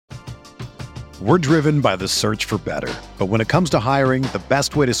We're driven by the search for better. But when it comes to hiring, the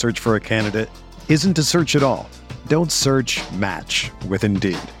best way to search for a candidate isn't to search at all. Don't search, match with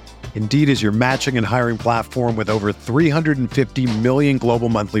Indeed. Indeed is your matching and hiring platform with over 350 million global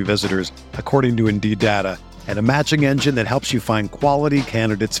monthly visitors, according to Indeed data, and a matching engine that helps you find quality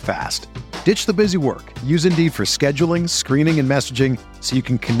candidates fast. Ditch the busy work. Use Indeed for scheduling, screening, and messaging so you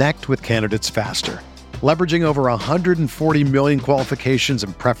can connect with candidates faster. Leveraging over 140 million qualifications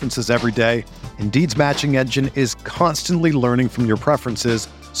and preferences every day, Indeed's matching engine is constantly learning from your preferences,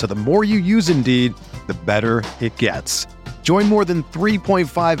 so the more you use Indeed, the better it gets. Join more than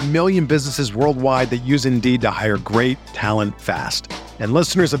 3.5 million businesses worldwide that use Indeed to hire great talent fast. And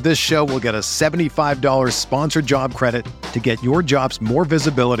listeners of this show will get a $75 sponsored job credit to get your jobs more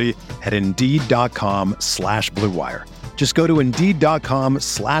visibility at Indeed.com/Blue Wire. Just go to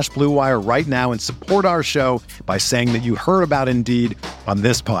Indeed.com/Blue Wire right now and support our show by saying that you heard about Indeed on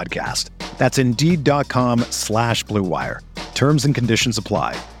this podcast. That's Indeed.com/Blue Wire. Terms and conditions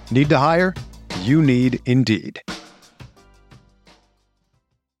apply. Need to hire? You need Indeed.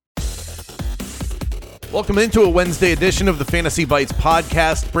 Welcome into a Wednesday edition of the Fantasy Bites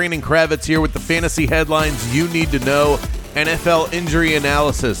podcast. Brandon Kravitz here with the fantasy headlines you need to know. NFL injury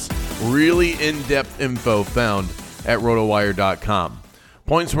analysis. Really in-depth info found at rotowire.com.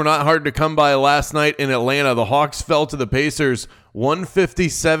 Points were not hard to come by last night in Atlanta. The Hawks fell to the Pacers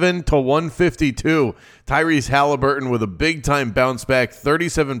 157-152. Tyrese Halliburton with a big-time bounce back,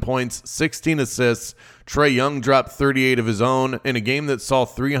 37 points, 16 assists. Trae Young dropped 38 of his own in a game that saw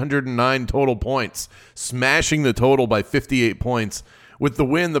 309 total points, smashing the total by 58 points. With the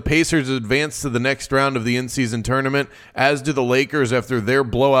win, the Pacers advanced to the next round of the in-season tournament, as did the Lakers after their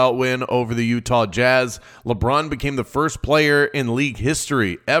blowout win over the Utah Jazz. LeBron became the first player in league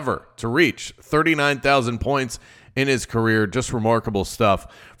history ever to reach 39,000 points in his career. Just remarkable stuff.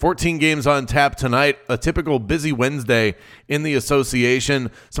 14 games on tap tonight, a typical busy Wednesday in the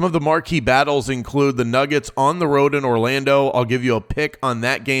association. Some of the marquee battles include the Nuggets on the road in Orlando. I'll give you a pick on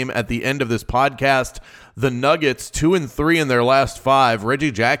that game at the end of this podcast. The Nuggets, 2-3 in their last 5.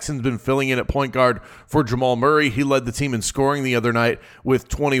 Reggie Jackson's been filling in at point guard for Jamal Murray. He led the team in scoring the other night with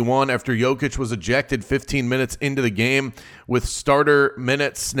 21 after Jokic was ejected 15 minutes into the game. With starter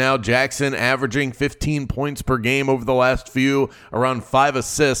minutes now, Jackson averaging 15 points per game over the last few, around 5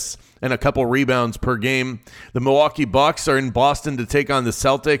 assists and a couple rebounds per game. The Milwaukee Bucks are in Boston to take on the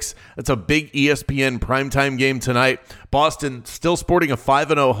Celtics. It's a big ESPN primetime game tonight. Boston still sporting a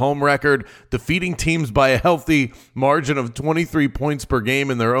 5-0 home record, defeating teams by a healthy margin of 23 points per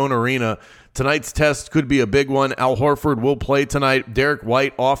game in their own arena. Tonight's test could be a big one. Al Horford will play tonight. Derek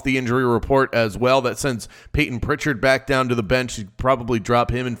White off the injury report as well. That sends Peyton Pritchard back down to the bench. You'd probably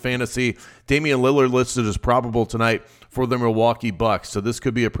drop him in fantasy. Damian Lillard listed as probable tonight for the Milwaukee Bucks. So this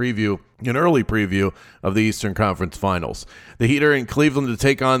could be a preview, an early preview of the Eastern Conference Finals. The Heat are in Cleveland to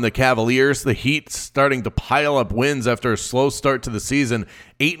take on the Cavaliers. The Heat starting to pile up wins after a slow start to the season,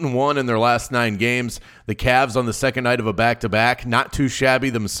 8-1 in their last 9 games. The Cavs on the second night of a back-to-back, not too shabby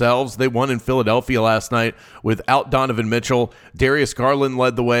themselves. They won in Philadelphia last night without Donovan Mitchell. Darius Garland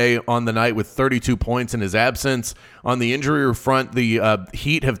led the way on the night with 32 points in his absence. On the injury front, the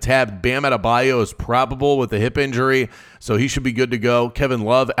Heat have tabbed Bam Adebayo as probable with a hip injury, so he should be good to go. Kevin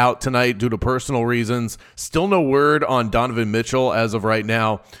Love out tonight due to personal reasons. Still no word on Donovan Mitchell as of right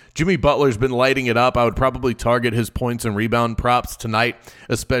now. Jimmy Butler's been lighting it up. I would probably target his points and rebound props tonight,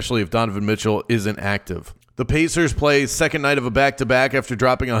 especially if Donovan Mitchell isn't active. The Pacers play second night of a back-to-back after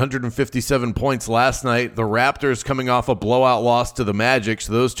dropping 157 points last night. The Raptors coming off a blowout loss to the Magic,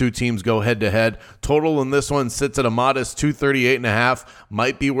 so those two teams go head-to-head. Total in this one sits at a modest 238.5.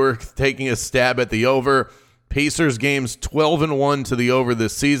 Might be worth taking a stab at the over. Pacers games 12-1 to the over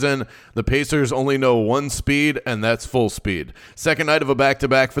this season. The Pacers only know one speed, and that's full speed. Second night of a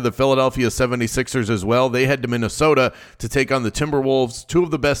back-to-back for the Philadelphia 76ers as well. They head to Minnesota to take on the Timberwolves, two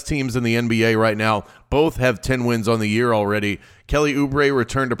of the best teams in the NBA right now. Both have 10 wins on the year already. Kelly Oubre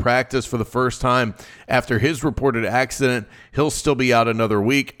returned to practice for the first time after his reported accident. He'll still be out another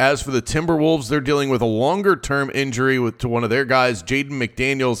week. As for the Timberwolves, they're dealing with a longer-term injury to one of their guys, Jaden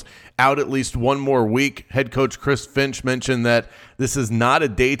McDaniels, out at least one more week. Head coach Chris Finch mentioned that this is not a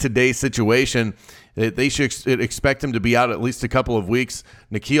day-to-day situation. They should expect him to be out at least a couple of weeks.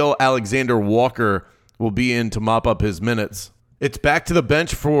 Nickeil Alexander-Walker will be in to mop up his minutes. It's back to the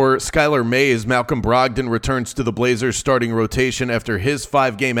bench for Skylar Mays. Malcolm Brogdon returns to the Blazers starting rotation after his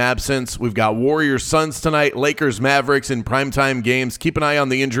 5-game absence. We've got Warriors Suns tonight, Lakers Mavericks in primetime games. Keep an eye on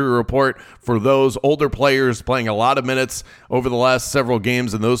the injury report for those older players playing a lot of minutes over the last several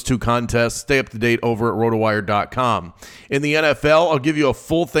games in those two contests. Stay up to date over at rotowire.com. In the NFL, I'll give you a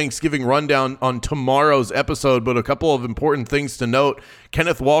full Thanksgiving rundown on tomorrow's episode, but a couple of important things to note.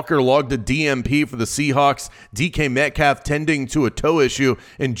 Kenneth Walker logged a DMP for the Seahawks, DK Metcalf tending to a toe issue,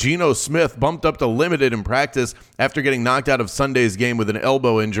 and Geno Smith bumped up to limited in practice after getting knocked out of Sunday's game with an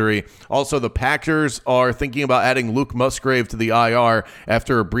elbow injury. Also, the Packers are thinking about adding Luke Musgrave to the IR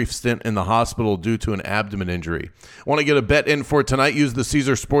after a brief stint in the hospital due to an abdomen injury. Want to get a bet in for tonight? Use the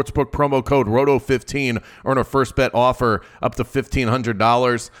Caesar Sportsbook promo code ROTO15. Earn a first bet offer up to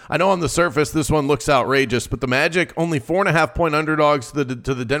 $1,500. I know on the surface this one looks outrageous, but the Magic only 4.5-point underdogs to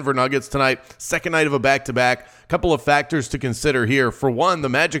the Denver Nuggets tonight. Second night of a back-to-back. Couple of factors to consider here. For one, the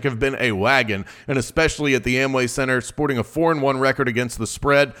Magic have been a wagon, and especially at the Amway Center, sporting a 4-1 record against the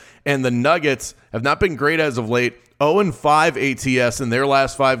spread. And the Nuggets have not been great as of late. 0-5 ATS in their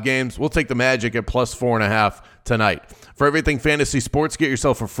last 5 games. We'll take the Magic at plus 4.5 tonight. For everything fantasy sports, get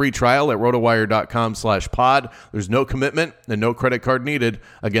yourself a free trial at rotowire.com/pod. There's no commitment and no credit card needed.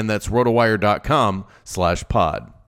 Again, that's rotowire.com/pod.